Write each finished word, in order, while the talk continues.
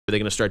Are they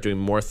going to start doing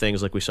more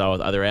things like we saw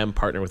with Other M,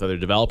 partner with other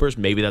developers?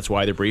 Maybe that's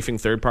why they're briefing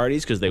third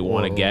parties, because they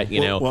want to get,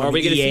 are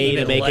we going to see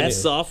even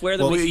less software?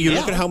 Than you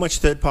look at how much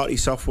third-party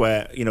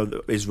software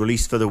is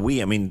released for the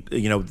Wii. I mean,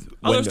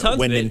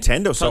 when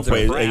Nintendo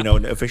software,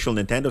 official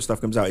Nintendo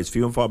stuff comes out, it's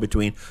few and far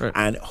between,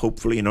 and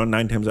hopefully,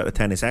 9 times out of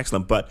 10 it's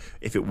excellent. But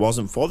if it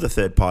wasn't for the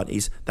third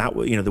parties, that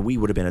the Wii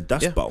would have been a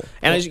dust bowl.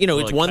 And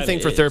it's one thing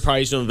for third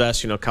parties to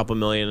invest, a couple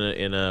million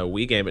in a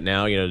Wii game, but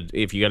now,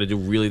 if you got to do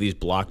really these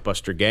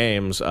blockbuster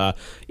games,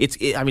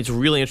 it's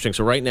really interesting.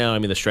 So right now,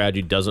 the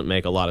strategy doesn't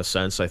make a lot of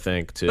sense, I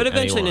think, to But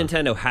eventually anyone.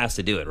 Nintendo has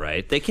to do it,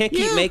 right? They can't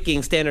keep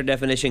making standard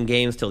definition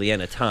games till the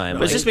end of time.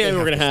 But it's just maybe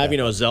we're going to have,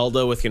 a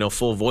Zelda with,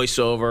 full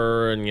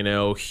voiceover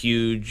and,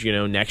 huge,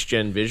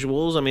 next-gen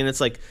visuals.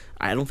 It's like,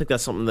 I don't think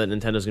that's something that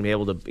Nintendo's going to be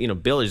able to,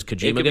 build. Is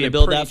Kojima going to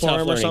build that for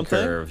him or something?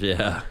 Curve,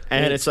 yeah.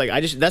 And it's like,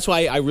 that's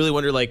why I really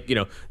wonder,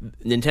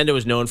 Nintendo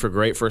is known for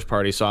great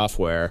first-party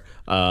software,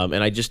 and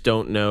I just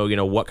don't know,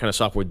 what kind of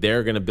software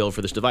they're going to build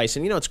for this device.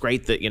 And, it's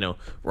great that,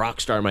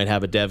 Rockstar might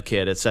have a dev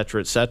kit, et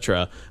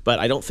cetera, but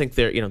I don't think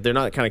they're not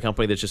the kind of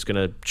company that's just going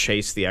to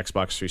chase the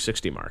Xbox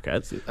 360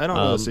 market. I don't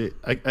know. See,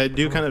 I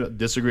do kind of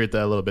disagree with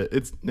that a little bit.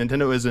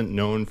 Nintendo isn't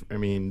known,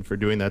 for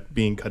doing that,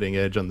 being cutting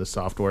edge on the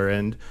software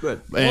end.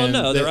 Well,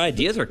 no, their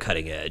ideas are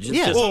cutting edge. It's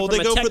just well, they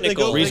go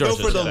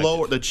for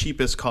the the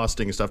cheapest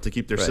costing stuff to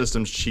keep their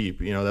systems cheap.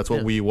 That's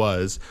what Wii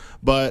was.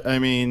 But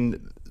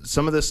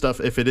some of this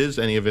stuff, if it is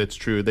any of it's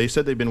true, they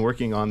said they've been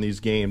working on these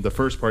games, the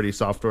first party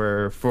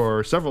software,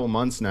 for several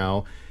months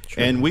now.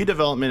 True. And Wii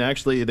development,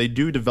 actually, they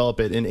do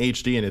develop it in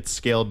HD, and it's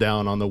scaled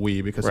down on the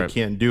Wii because they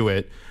can't do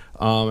it.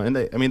 And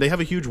they have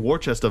a huge war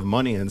chest of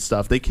money and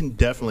stuff. They can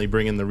definitely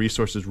bring in the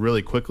resources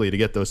really quickly to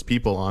get those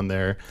people on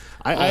there.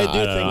 I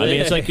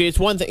do think. It's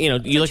one thing.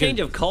 You look at change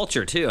of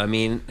culture too.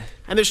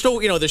 And they're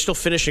still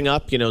finishing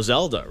up.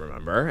 Zelda.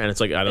 Remember? And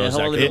it's like I don't know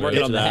exactly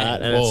working on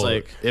that. And it's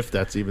like if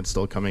that's even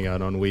still coming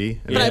out on Wii.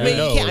 But I mean,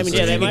 you can't.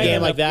 They might a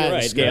game like that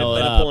and scale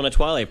it up. Pulling a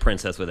Twilight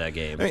Princess with that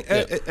game.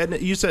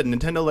 And you said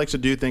Nintendo likes to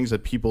do things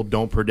that people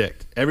don't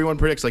predict. Everyone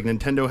predicts. Like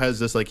Nintendo has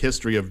this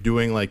history of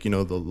doing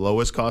the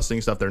lowest costing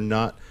stuff. They're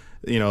not.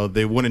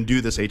 They wouldn't do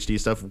this HD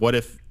stuff. What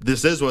if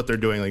this is what they're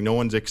doing? No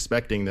one's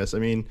expecting this. I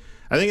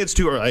think it's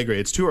too early. I agree.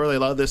 It's too early. A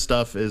lot of this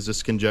stuff is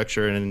just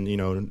conjecture,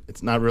 and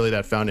it's not really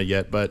that founded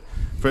yet. But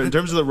in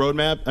terms of the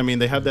roadmap,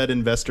 they have that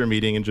investor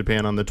meeting in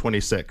Japan on the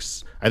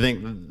 26th. I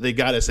think they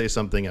got to say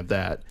something at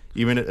that.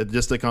 Even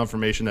just the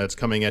confirmation that it's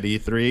coming at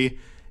E3.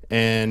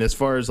 And as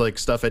far as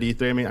stuff at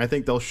E3, I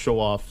think they'll show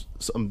off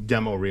some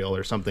demo reel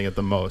or something at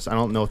the most. I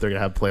don't know if they're gonna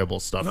have playable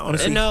stuff. No,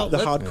 honestly,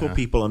 the hardcore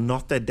people are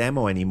not their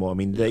demo anymore.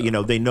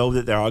 They know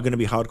that there are going to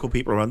be hardcore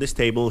people around this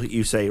table.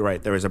 You say,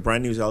 right, there is a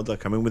brand new Zelda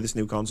coming with this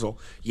new console.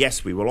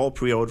 Yes, we will all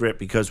pre-order it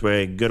because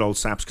we're good old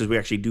saps, because we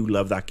actually do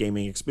love that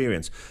gaming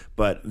experience.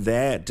 But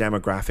their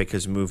demographic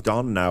has moved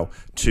on now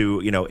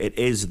to it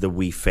is the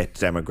Wii Fit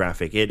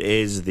demographic. It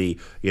is the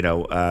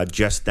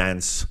Just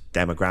Dance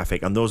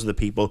demographic, and those are the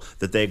people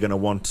that they're going to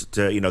want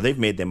to. They've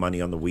made their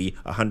money on the Wii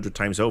 100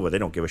 times over. They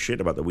don't give a shit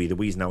about the Wii. The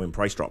Wii's now in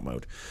price drop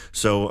mode.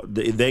 So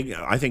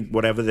I think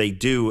whatever they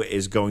do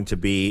is going to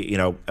be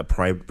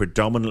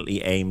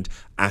predominantly aimed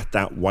at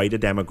that wider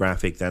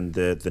demographic than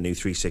the new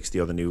 360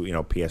 or the new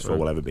PS4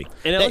 will ever be.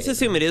 And let's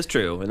assume it is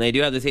true, and they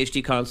do have this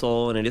HD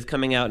console, and it is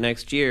coming out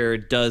next year.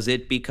 Does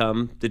it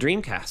become the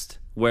Dreamcast,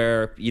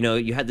 where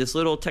you had this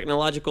little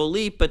technological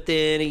leap, but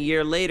then a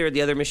year later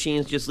the other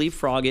machines just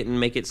leapfrog it and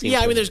make it seem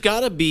there's got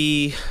to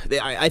be.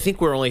 I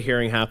think we're only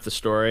hearing half the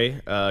story.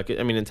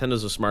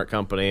 Nintendo's a smart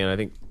company, and I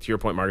think to your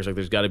point, Marcus,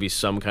 there's got to be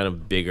some kind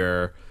of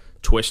bigger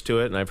twist to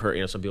it. And I've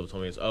heard some people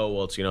told me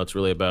it's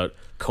really about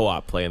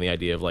co-op play and the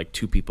idea of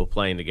two people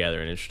playing together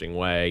in an interesting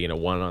way,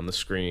 one on the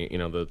screen,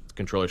 the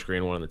controller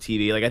screen, one on the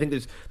TV. I think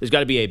there's got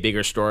to be a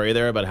bigger story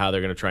there about how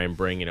they're going to try and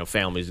bring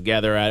families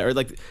together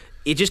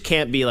it just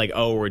can't be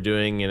we're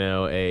doing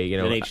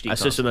a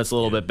system that's a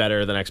little bit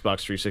better than Xbox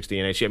 360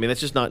 and HD.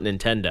 That's just not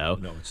Nintendo.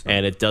 No, it's not.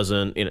 And it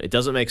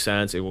doesn't make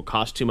sense. It will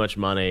cost too much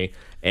money,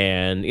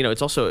 and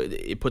it's also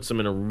it puts them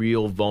in a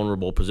real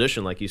vulnerable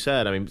position, like you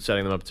said.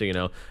 Setting them up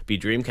to be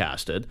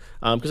Dreamcasted,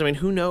 because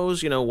who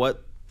knows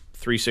what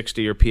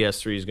 360 or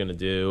PS3 is going to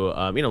do.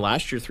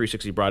 Last year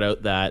 360 brought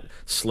out that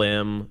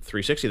slim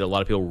 360 that a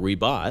lot of people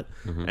rebought,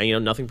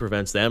 and nothing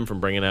prevents them from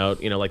bringing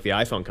out, like the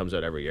iPhone comes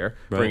out every year,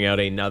 bringing out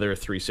another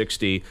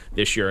 360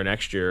 this year or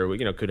next year.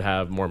 Could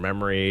have more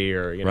memory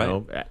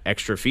or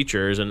extra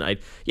features, and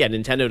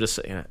Nintendo just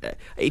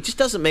it just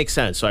doesn't make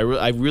sense. So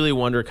I really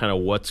wonder kind of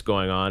what's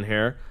going on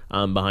here.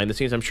 Behind the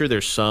scenes, I'm sure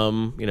there's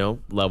some,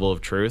 level of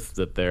truth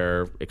that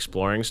they're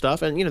exploring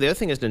stuff. And, the other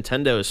thing is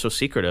Nintendo is so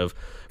secretive.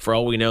 For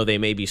all we know, they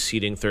may be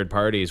seeding third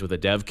parties with a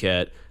dev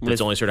kit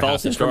that's only sort of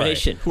half the story.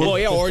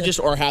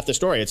 Or half the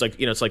story. It's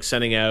like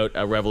sending out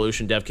a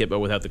Revolution dev kit but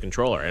without the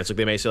controller. And it's like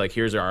they may say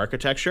here's our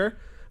architecture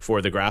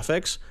for the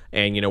graphics,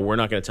 and we're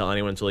not going to tell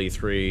anyone until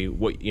E3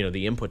 what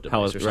the input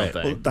device or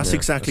something. Well, that's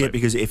exactly it.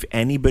 Because if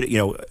anybody,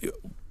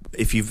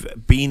 if you've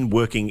been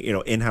working,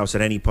 in-house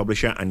at any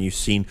publisher and you've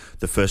seen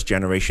the first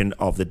generation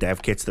of the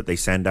dev kits that they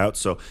send out.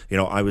 So,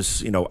 I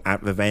was,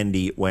 at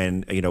Vivendi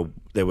when,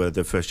 there were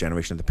the first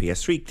generation of the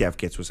PS3 dev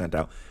kits were sent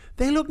out.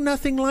 They look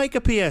nothing like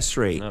a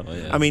PS3. Oh,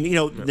 yeah. I mean,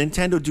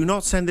 Nintendo do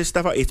not send this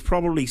stuff out. It's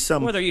probably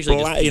some Well, they're usually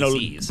just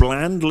PCs.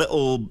 Bland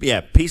little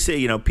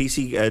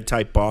PC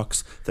type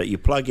box that you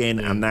plug in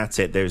and that's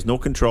it. There's no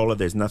controller.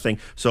 There's nothing.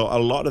 So a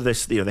lot of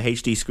this, the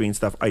HD screen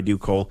stuff, I do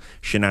call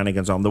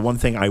shenanigans on. The one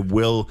thing I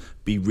will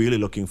be really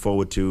looking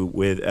forward to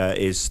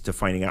is to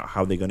finding out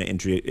how they're going to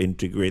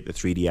integrate the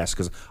 3DS,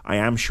 because I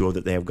am sure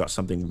that they have got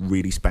something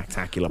really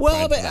spectacular. Well,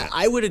 planned but for that.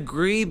 I would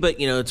agree, but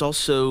it's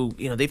also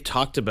they've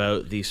talked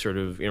about the sort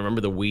of remember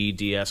the Wii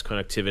DS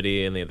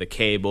connectivity and they have the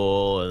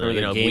cable and Or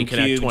the Wii GameCube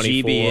Connect 24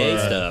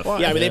 GBA stuff.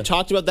 Yeah, I mean they've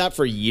talked about that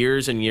for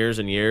years and years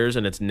and years,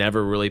 and it's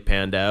never really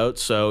panned out.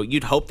 So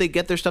you'd hope they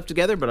get their stuff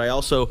together, but I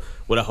also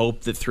would have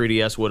hoped that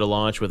 3DS would have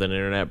launched with an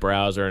internet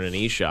browser and an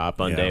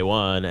eShop on day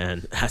one,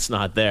 and that's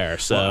not there.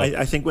 So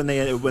I think when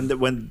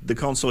the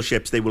console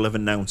ships, they will have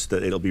announced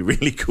that it'll be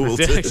really cool.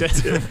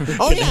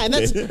 Oh yeah, and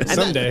that's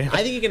Someday.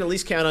 I think you can at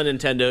least count on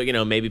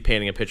Nintendo. Maybe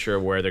painting a picture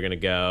of where they're going to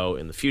go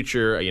in the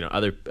future.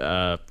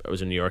 I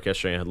was in New York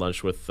yesterday. I had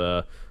lunch with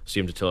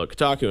Steve Totilo at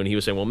Kotaku, and he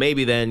was saying, well,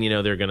 maybe then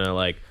they're going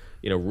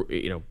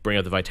to bring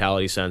out the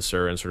vitality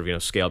sensor and sort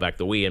of scale back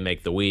the Wii and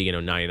make the Wii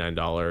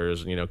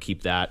 $99.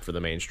 Keep that for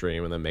the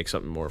mainstream and then make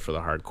something more for the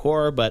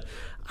hardcore. But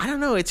I don't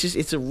know.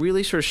 It's a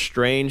really sort of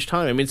strange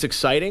time. I mean, it's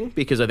exciting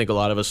because I think a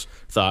lot of us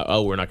thought,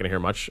 oh, we're not going to hear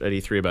much at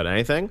E3 about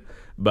anything.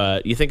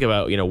 But you think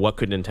about, what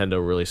could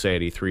Nintendo really say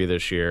at E3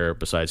 this year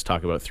besides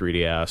talk about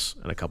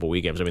 3DS and a couple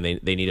Wii games? I mean,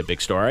 they need a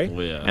big story,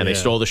 and they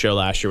stole the show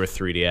last year with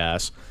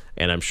 3DS.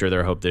 And I'm sure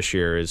their hope this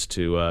year is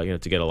to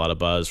to get a lot of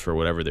buzz for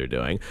whatever they're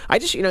doing. I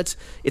just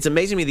it's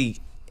amazing to me the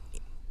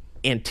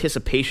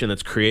anticipation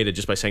that's created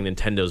just by saying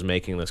Nintendo's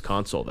making this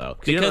console, though.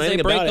 Because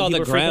they break all the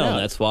ground,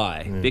 that's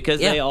why.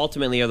 Because Yeah. they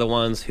ultimately are the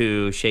ones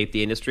who shape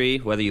the industry.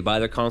 Whether you buy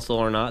their console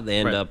or not, they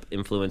end Right. up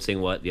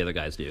influencing what the other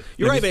guys do.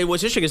 You're right, but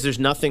what's interesting is there's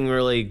nothing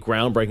really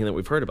groundbreaking that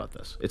we've heard about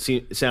this.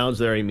 It sounds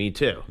very Me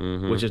Too,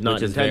 which is not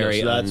Which is Nintendo. very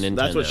So that's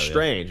un-Nintendo, what's yeah.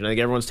 strange. And I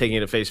think everyone's taking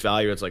it at face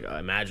value. It's like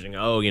imagining,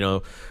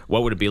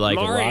 what would it be like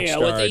if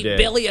Rockstar did?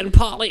 billion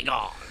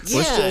polygons.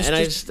 Yeah, and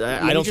I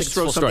don't think just it's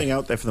throw full something story.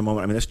 out there for the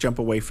moment. I mean, let's jump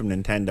away from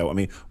Nintendo. I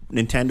mean,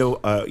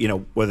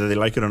 Nintendo, whether they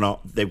like it or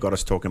not, they've got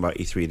us talking about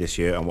E3 this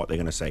year and what they're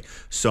going to say.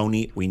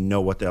 Sony, we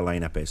know what their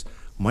lineup is.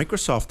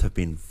 Microsoft have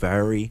been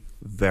very,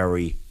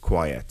 very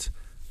quiet.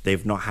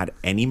 They've not had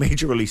any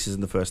major releases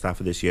in the first half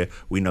of this year.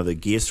 We know the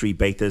Gears 3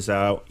 beta's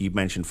out. You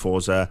mentioned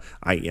Forza.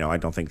 I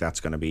don't think that's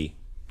going to be.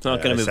 It's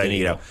not going to move the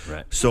needle.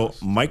 Right. So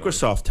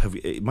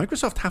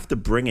Microsoft have to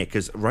bring it,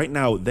 because right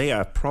now they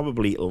are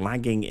probably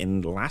lagging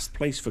in last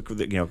place for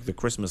the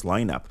Christmas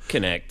lineup.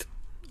 Connect.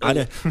 I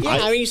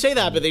mean, you say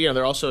that, but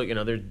they're also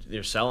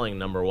they're selling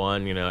number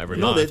one every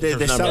No, month.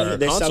 they're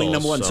selling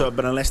number one. consoles, So,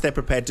 but unless they're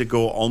prepared to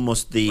go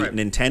almost the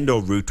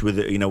Nintendo route with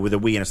with a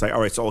Wii, and it's like,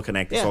 all right, it's all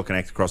connected, it's all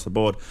connected across the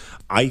board.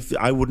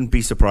 I wouldn't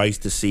be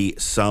surprised to see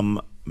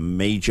some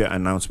major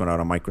announcement out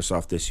of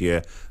Microsoft this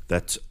year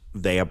that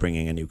they are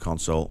bringing a new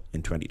console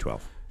in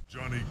 2012.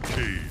 Johnny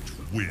Cage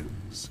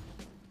wins.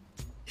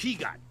 He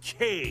got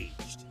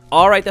caged.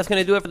 All right, that's going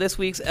to do it for this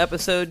week's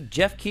episode.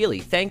 Jeff Keighley,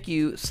 thank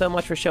you so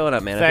much for showing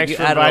up, man. Thanks I think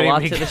for you added a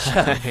lot inviting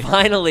to me, the show.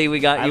 Finally, we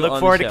got you I on look the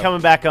forward to show.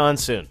 coming back on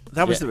soon.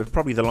 That was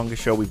probably the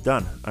longest show we've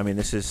done. I mean,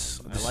 this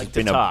has like to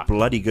been a talk.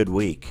 bloody good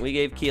week. We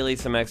gave Keeley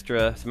some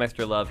extra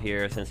love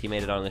here since he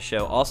made it on the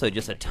show. Also,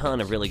 just a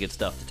ton of really good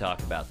stuff to talk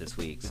about this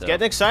week. So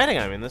Getting exciting.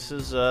 I mean, this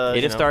is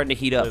It is starting to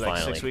heat up like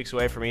finally. 6 weeks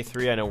away from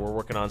E3. I know we're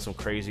working on some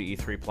crazy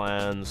E3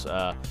 plans.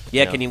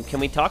 yeah, can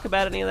we talk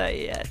about any of that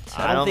yet?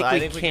 I don't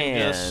think we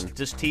can.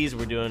 just tease.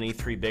 We're doing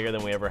E3 bigger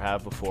than we ever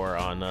have before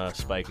on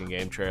Spike and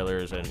Game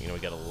Trailers, and we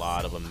got a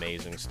lot of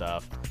amazing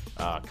stuff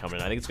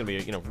coming. I think it's going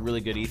to be a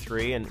really good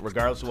E3, and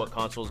regardless of what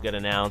consoles get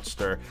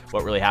announced or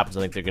what really happens,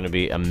 I think they're going to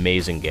be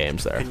amazing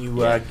games there.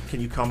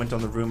 Can you comment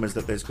on the rumors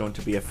that there's going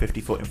to be a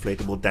 50-foot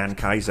inflatable Dan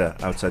Kaiser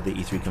outside the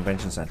E3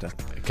 Convention Center?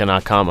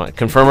 Cannot comment,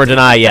 confirm or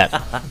deny yet.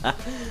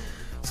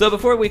 So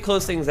before we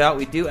close things out,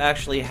 we do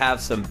actually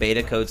have some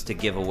beta codes to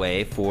give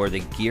away for the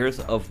Gears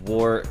of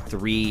War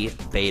 3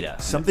 beta.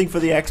 Something for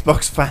the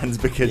Xbox fans,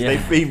 because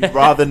they've been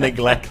rather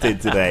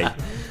neglected today.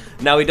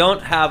 Now, we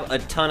don't have a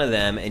ton of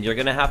them, and you're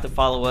going to have to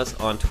follow us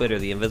on Twitter,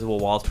 the Invisible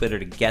Walls Twitter,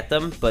 to get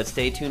them. But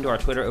stay tuned to our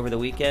Twitter over the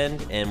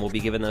weekend, and we'll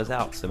be giving those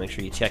out. So make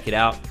sure you check it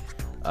out.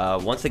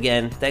 Once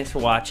again, thanks for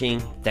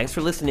watching. Thanks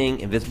for listening.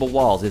 Invisible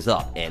Walls is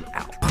up and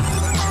out.